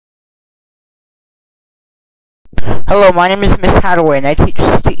Hello, my name is Miss Hattaway, and I teach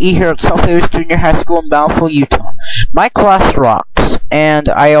CTE here at South Davis Junior High School in Bountiful, Utah. My class rocks, and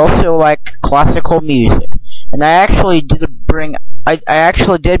I also like classical music. And I actually did bring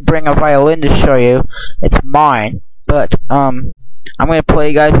a violin to show you. It's mine, but I'm gonna play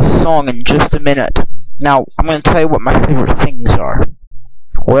you guys a song in just a minute. Now, I'm gonna tell you what my favorite things are.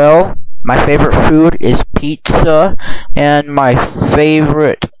 Well, my favorite food is pizza, and my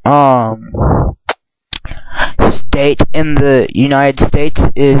favorite state in the United States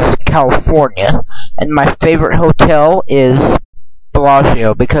is California, and my favorite hotel is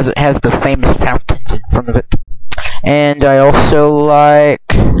Bellagio because it has the famous fountains in front of it. And I also like,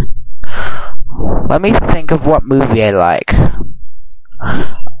 let me think of what movie I like.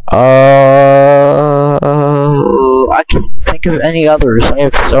 I can't think of any others. I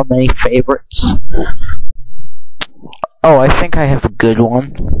have so many favorites. Oh, I think I have a good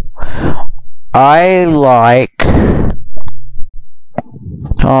one. I like,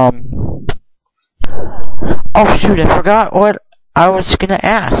 oh shoot, I forgot what I was gonna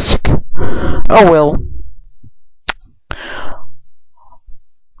ask. Oh well.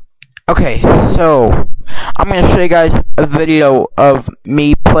 Okay, so, I'm gonna show you guys a video of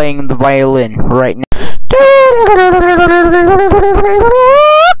me playing the violin right now.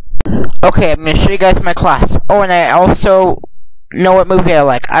 Okay, I'm gonna show you guys my class. Oh, and I also know what movie I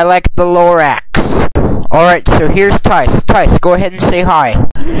like. I like The Lorax. Alright, so here's Tyce. Tyce, go ahead and say hi.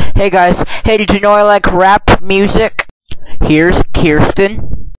 Hey guys. Hey, did you know I like rap music? Here's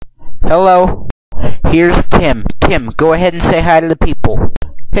Kiersten. Hello. Here's Tim. Tim, go ahead and say hi to the people.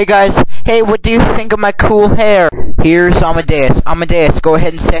 Hey guys. Hey, what do you think of my cool hair? Here's Amedeias. Amedeias, go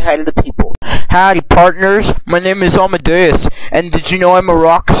ahead and say hi to the people. Howdy, partners. My name is Amedeias. And did you know I'm a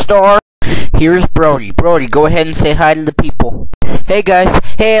rock star? Here's Brody. Brody, go ahead and say hi to the people. Hey guys,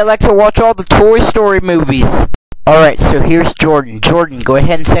 hey, I like to watch all the Toy Story movies. Alright, so here's Jordan. Jordan, go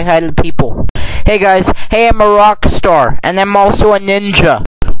ahead and say hi to the people. Hey guys, hey, I'm a rock star, and I'm also a ninja.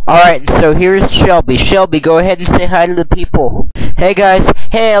 Alright, so here's Shelby. Shelby, go ahead and say hi to the people. Hey guys,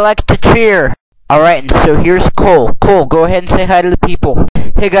 hey, I like to cheer. Alright, and so here's Cole. Cole, go ahead and say hi to the people.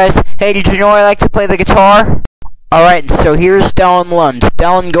 Hey guys, hey, did you know I like to play the guitar? Alright, and so here's Dallin Lund.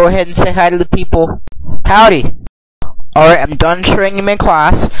 Dallin, go ahead and say hi to the people. Howdy. Alright, I'm done showing you my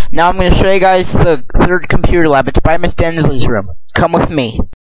class. Now I'm going to show you guys the third computer lab. It's by Miss Densley's room. Come with me.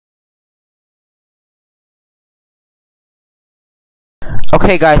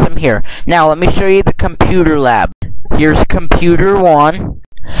 Okay guys, I'm here. Now let me show you the computer lab. Here's computer 1.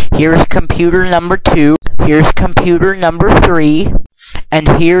 Here's computer number 2. Here's computer number 3.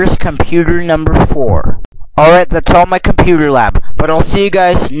 And here's computer number 4. Alright, that's all my computer lab. But I'll see you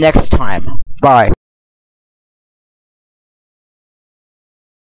guys next time. Bye.